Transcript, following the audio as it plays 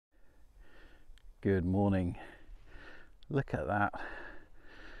Good morning. Look at that.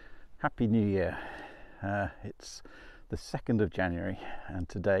 Happy New Year. It's the 2nd of January and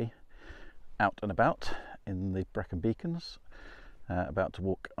today out and about in the Brecon Beacons, about to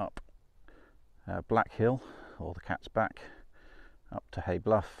walk up Black Hill or the Cat's Back, up to Hay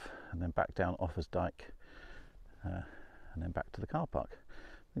Bluff and then back down Offa's Dyke and then back to the car park.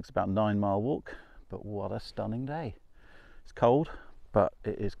 I think it's about a 9-mile walk, but what a stunning day. It's cold, but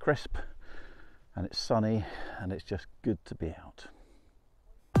it is crisp and it's sunny and it's just good to be out.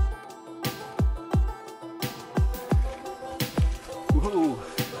 Woohoo!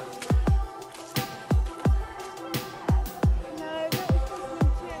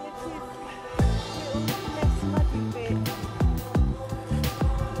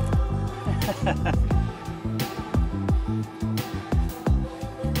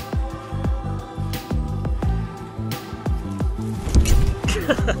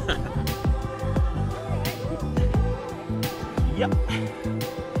 Yep.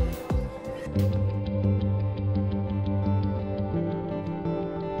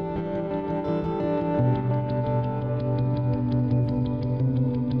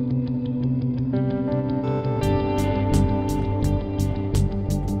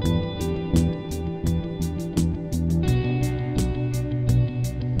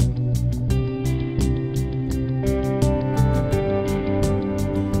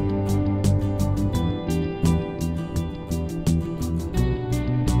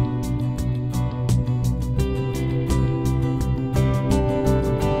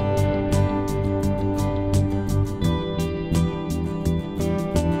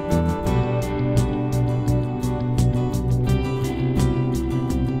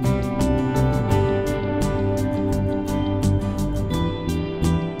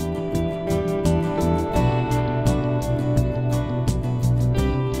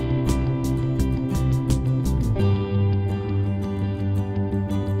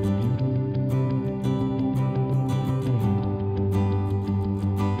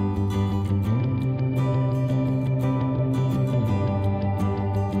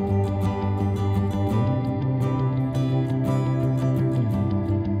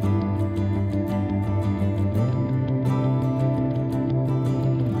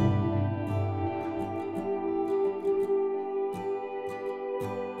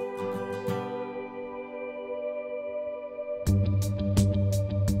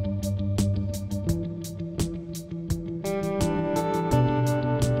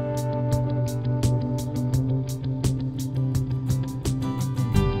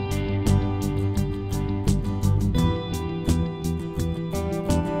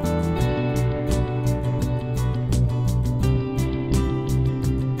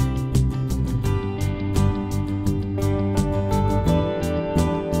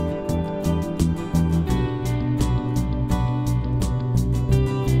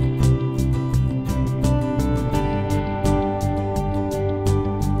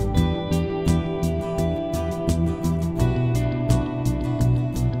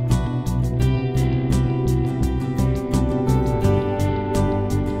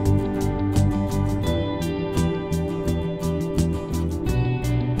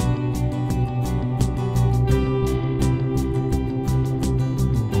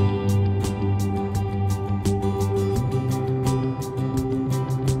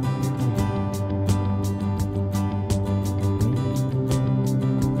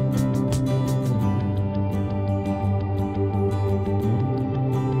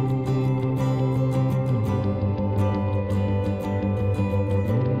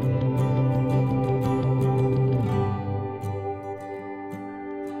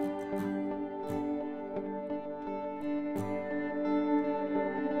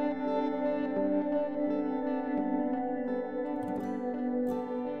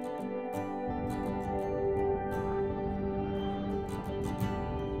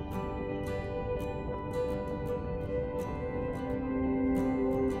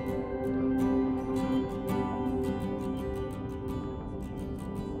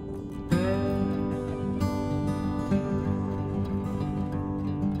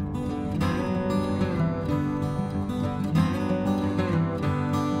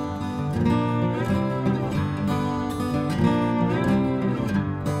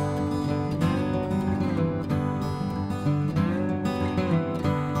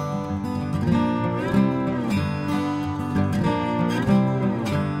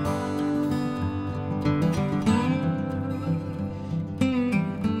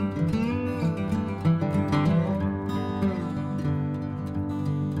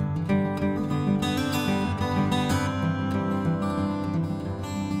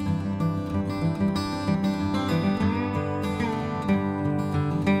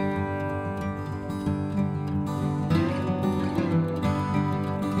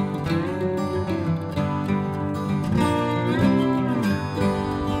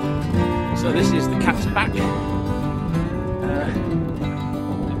 So this is the cat's back.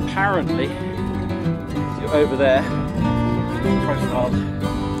 Apparently, if you're over there, profiled, it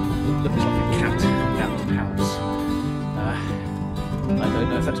looks like a cat about to pounce. I don't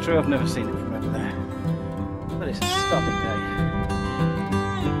know if that's true, I've never seen it from over there. But it's a stunning day.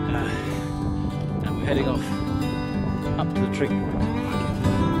 And we're heading off up to the trig point.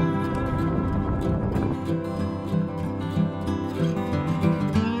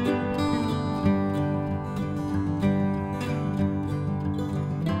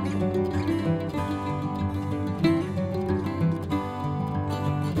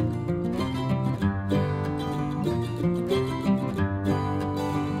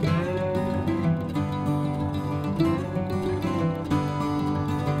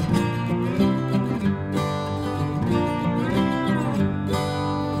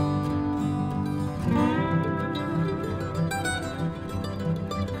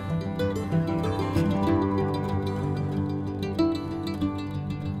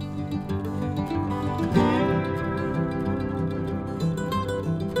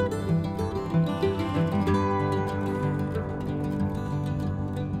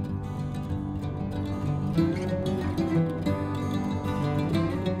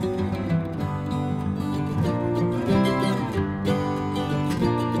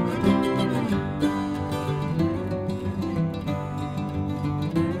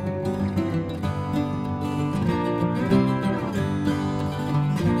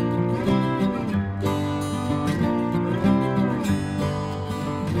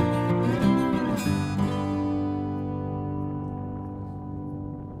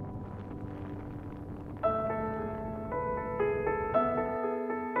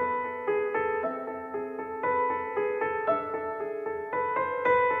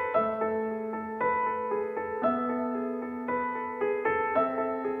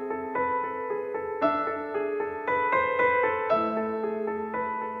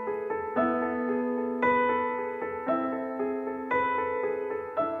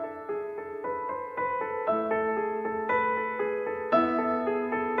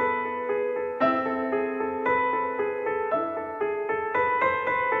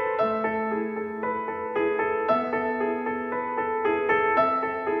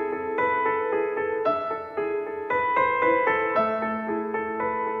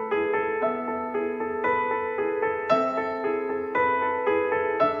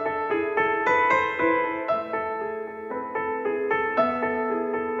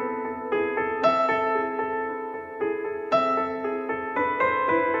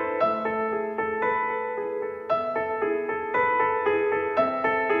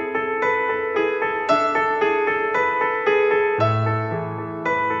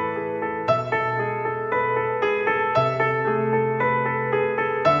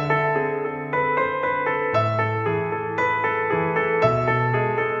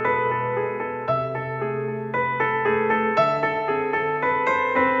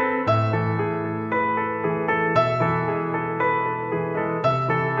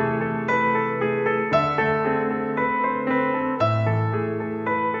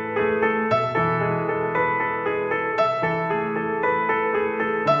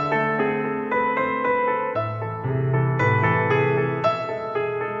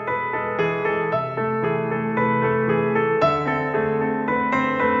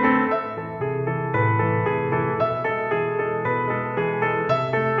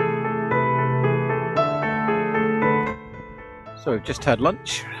 So we've just had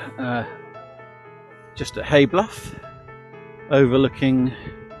lunch, just at Hay Bluff, overlooking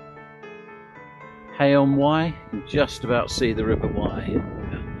Hay on Wye. You can just about see the River Wye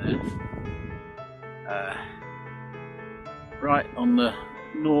down there. Right on the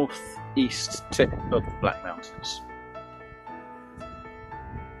north-east tip of the Black Mountains.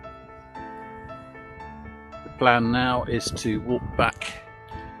 The plan now is to walk back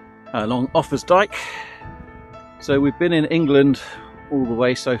along Offa's Dyke. So we've been in England all the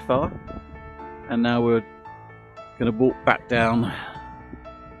way so far, and now we're going to walk back down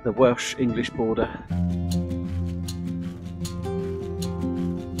the Welsh-English border.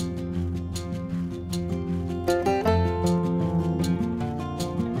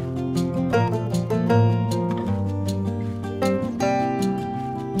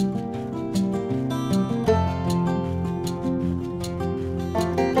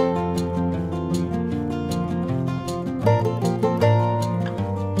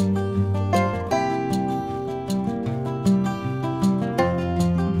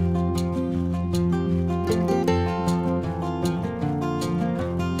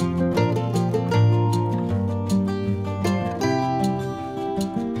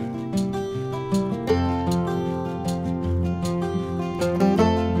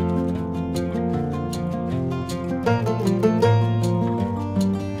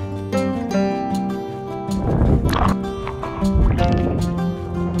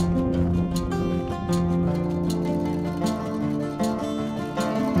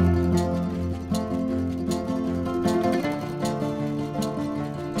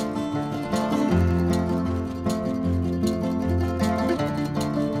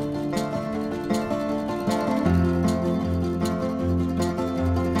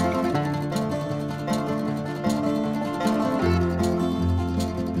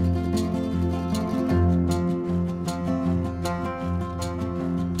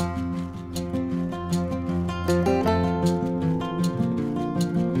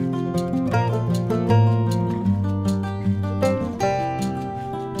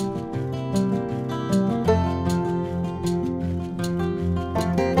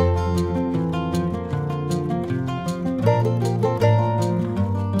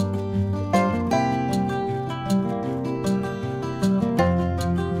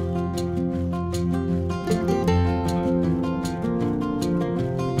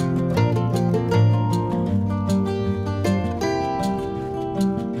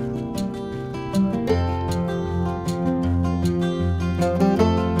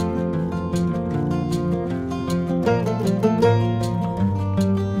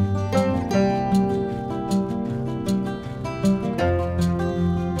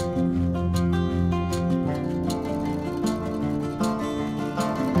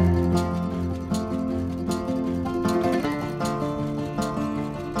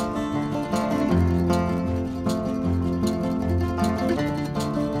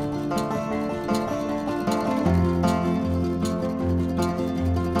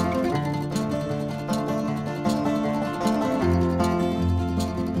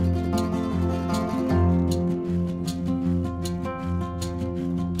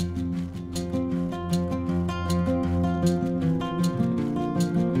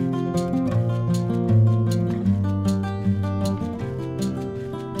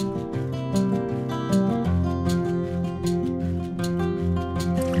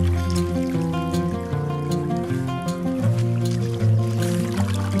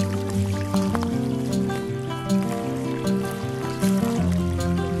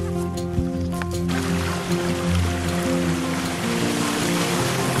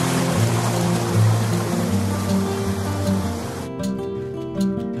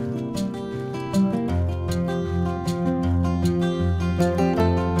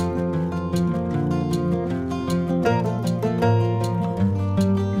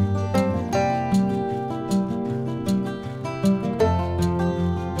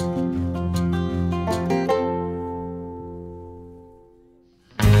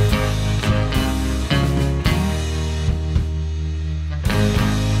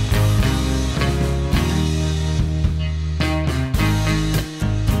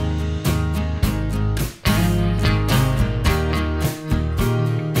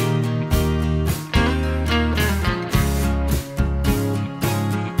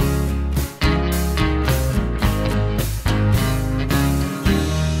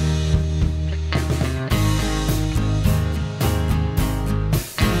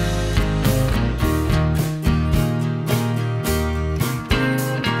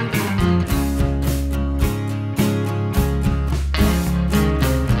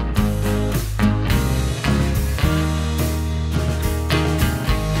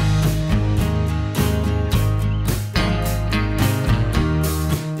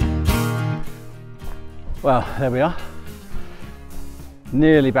 Well, there we are,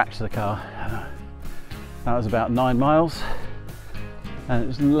 nearly back to the car. That was about 9 miles and it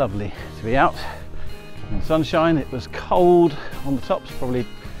was lovely to be out in the sunshine. It was cold on the tops, probably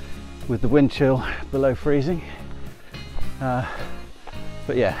with the wind chill below freezing, but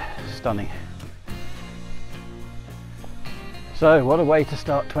yeah, stunning. So what a way to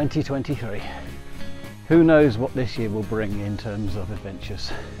start 2023. Who knows what this year will bring in terms of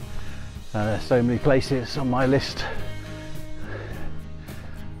adventures. There's so many places on my list.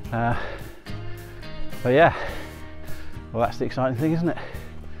 But yeah, well, that's the exciting thing, isn't it?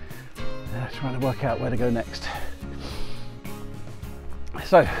 Trying to work out where to go next.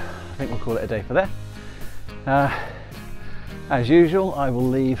 So I think we'll call it a day for there. As usual, I will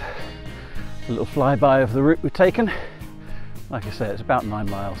leave a little flyby of the route we've taken. Like I said, it's about 9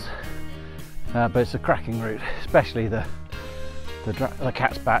 miles, but it's a cracking route, especially the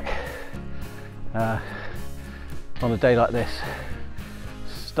Cat's Back. On a day like this,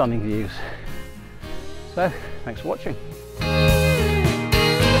 stunning views. So thanks for watching.